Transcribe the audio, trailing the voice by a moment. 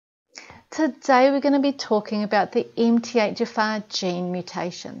Today we're going to be talking about the MTHFR gene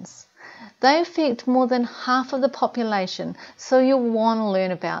mutations. They affect more than half of the population, so you'll want to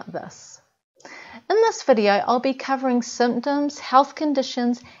learn about this. In this video, I'll be covering symptoms, health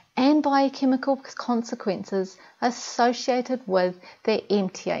conditions, and biochemical consequences associated with the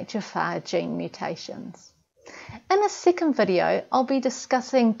MTHFR gene mutations. In a second video, I'll be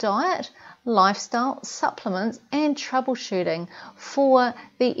discussing diet, lifestyle, supplements, and troubleshooting for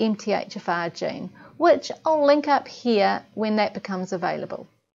the MTHFR gene, which I'll link up here when that becomes available.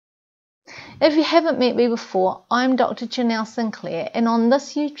 If you haven't met me before, I'm Dr Janelle Sinclair, and on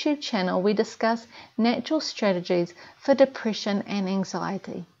this YouTube channel we discuss natural strategies for depression and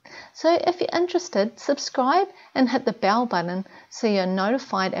anxiety. So if you're interested, subscribe and hit the bell button so you're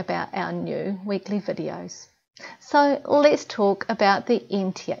notified about our new weekly videos. So let's talk about the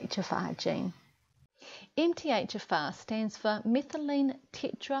MTHFR gene. MTHFR stands for methylene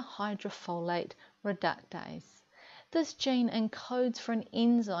tetrahydrofolate reductase. This gene encodes for an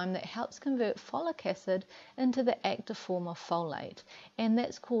enzyme that helps convert folic acid into the active form of folate, and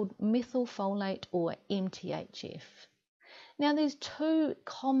that's called methylfolate or MTHF. Now there's two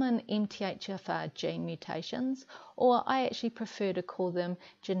common MTHFR gene mutations, or I actually prefer to call them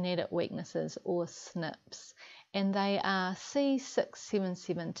genetic weaknesses or SNPs, and they are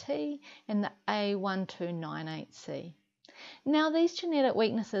C677T and the A1298C. Now these genetic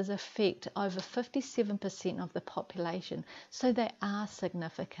weaknesses affect over 57% of the population, so they are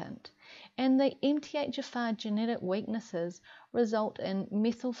significant. And the MTHFR genetic weaknesses result in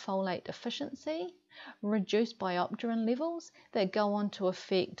methylfolate deficiency, reduced biopterin levels that go on to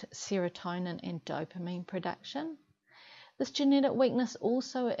affect serotonin and dopamine production. This genetic weakness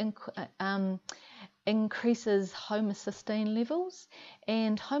also increases homocysteine levels,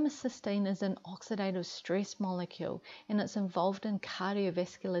 and homocysteine is an oxidative stress molecule and it's involved in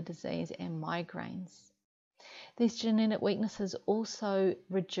cardiovascular disease and migraines. These genetic weaknesses also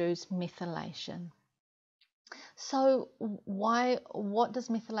reduce methylation. So what does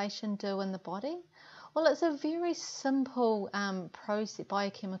methylation do in the body? Well, it's a very simple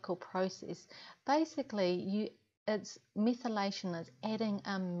biochemical process. Basically, methylation is adding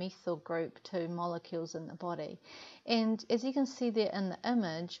a methyl group to molecules in the body. And as you can see there in the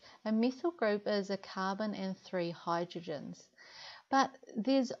image, a methyl group is a carbon and 3 hydrogens. But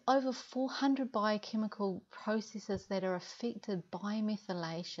there's over 400 biochemical processes that are affected by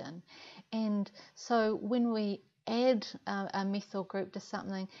methylation. And so when we add a methyl group to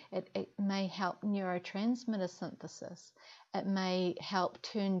something, it may help neurotransmitter synthesis. It may help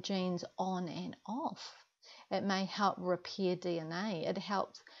turn genes on and off. It may help repair DNA. It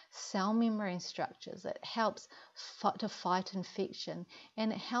helps cell membrane structures. It helps to fight infection,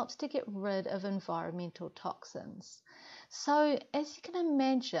 and it helps to get rid of environmental toxins. So as you can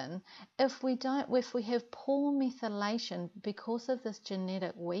imagine, if we have poor methylation because of this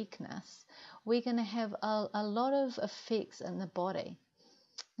genetic weakness, we're going to have a lot of effects in the body.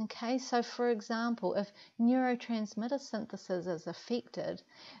 Okay, so for example, if neurotransmitter synthesis is affected,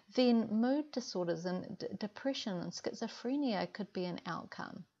 then mood disorders and depression and schizophrenia could be an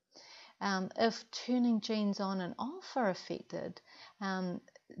outcome. If turning genes on and off are affected,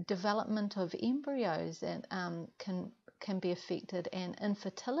 development of embryos can be affected, and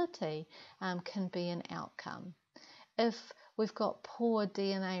infertility can be an outcome. If we've got poor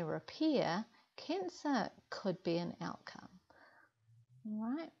DNA repair, cancer could be an outcome.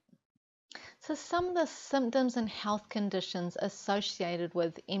 Right. So some of the symptoms and health conditions associated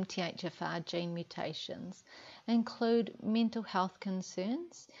with MTHFR gene mutations include mental health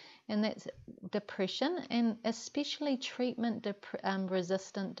concerns, and that's depression, and especially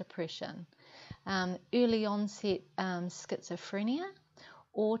treatment-resistant depression, early onset schizophrenia,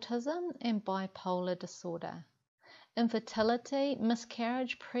 autism, and bipolar disorder, infertility,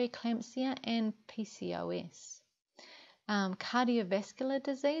 miscarriage, preeclampsia, and PCOS. Cardiovascular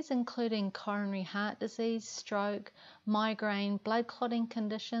disease, including coronary heart disease, stroke, migraine, blood clotting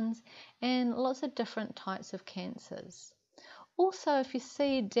conditions, and lots of different types of cancers. Also, if you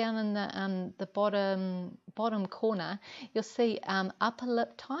see down in the bottom corner, you'll see upper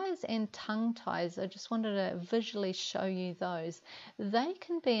lip ties and tongue ties. I just wanted to visually show you those. They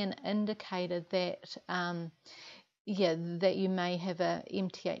can be an indicator that that you may have a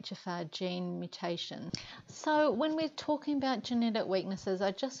MTHFR gene mutation. So when we're talking about genetic weaknesses, I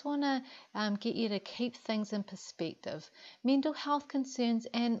just want to get you to keep things in perspective. Mental health concerns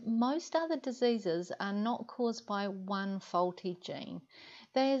and most other diseases are not caused by one faulty gene.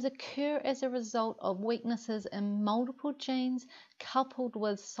 They occur as a result of weaknesses in multiple genes coupled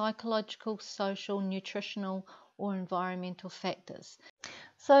with psychological, social, nutritional, or environmental factors.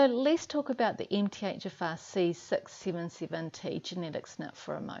 So let's talk about the MTHFR C677T genetic SNP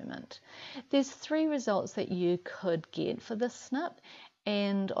for a moment. There's 3 results that you could get for this SNP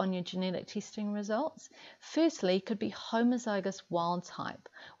and on your genetic testing results. Firstly, it could be homozygous wild type,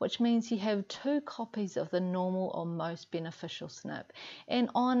 which means you have 2 copies of the normal or most beneficial SNP.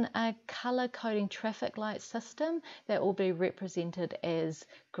 And on a color coding traffic light system, that will be represented as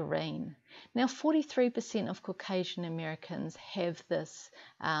green. Now, 43% of Caucasian Americans have this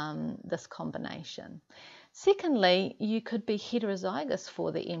combination. Secondly, you could be heterozygous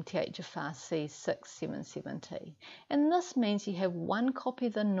for the MTHFR C677T, and this means you have 1 copy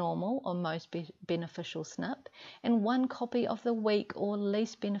of the normal or most beneficial SNP and 1 copy of the weak or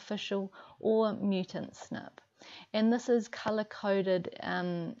least beneficial or mutant SNP. And this is color coded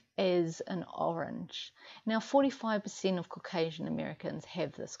as an orange. Now, 45% of Caucasian Americans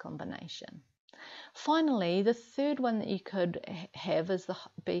have this combination. Finally, the third one that you could have is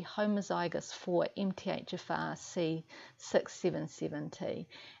be homozygous for MTHFR C677T.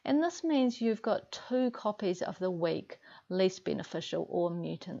 And this means you've got 2 copies of the weak, least beneficial or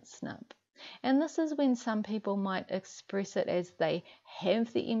mutant SNP. And this is when some people might express it as they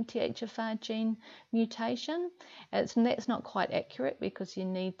have the MTHFR gene mutation. That's not quite accurate because you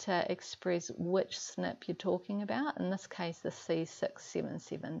need to express which SNP you're talking about, in this case the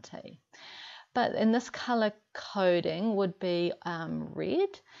C677T. But in this color coding would be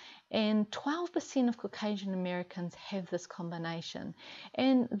red, and 12% of Caucasian Americans have this combination,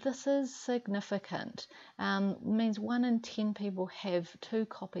 and this is significant. Means 1 in 10 people have 2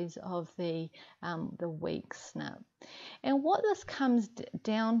 copies of the weak SNP. And what this comes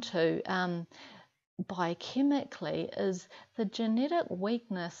down to biochemically is the genetic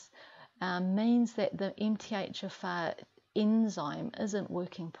weakness means that the MTHFR enzyme isn't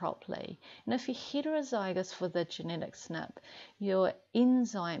working properly. And if you're heterozygous for the genetic SNP, your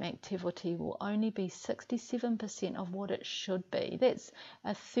enzyme activity will only be 67% of what it should be. That's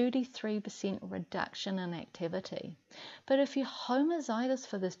a 33% reduction in activity. But if you're homozygous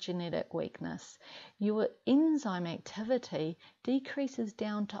for this genetic weakness, your enzyme activity decreases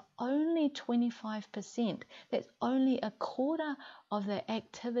down to only 25%. That's only a quarter of the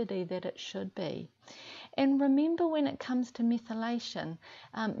activity that it should be. And remember, when it comes to methylation,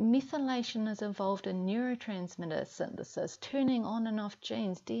 methylation is involved in neurotransmitter synthesis, turning on and off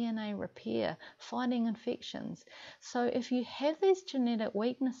genes, DNA repair, fighting infections. So if you have these genetic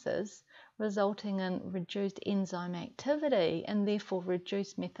weaknesses resulting in reduced enzyme activity and therefore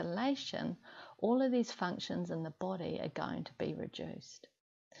reduced methylation, all of these functions in the body are going to be reduced.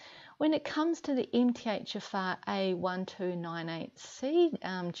 When it comes to the MTHFR A1298C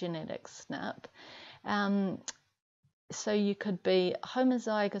genetic SNP, so you could be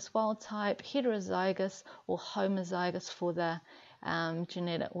homozygous wild type, heterozygous, or homozygous for the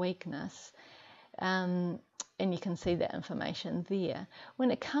genetic weakness. And you can see that information there. When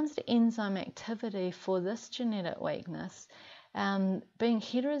it comes to enzyme activity for this genetic weakness, being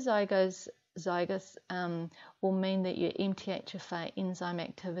heterozygous will mean that your MTHFR enzyme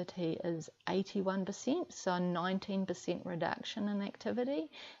activity is 81%, so a 19% reduction in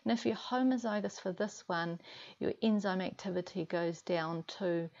activity. And if you're homozygous for this one, your enzyme activity goes down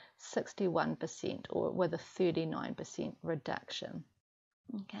to 61%, or with a 39% reduction.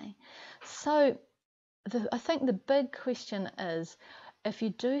 Okay, so I think the big question is, if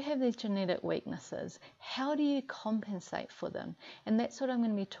you do have these genetic weaknesses, how do you compensate for them? And that's what I'm going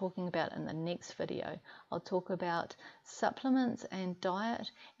to be talking about in the next video. I'll talk about supplements and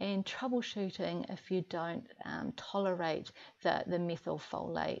diet and troubleshooting if you don't tolerate the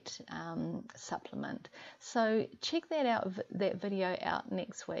methylfolate supplement. So check that video out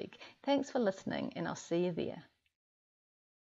next week. Thanks for listening, and I'll see you there.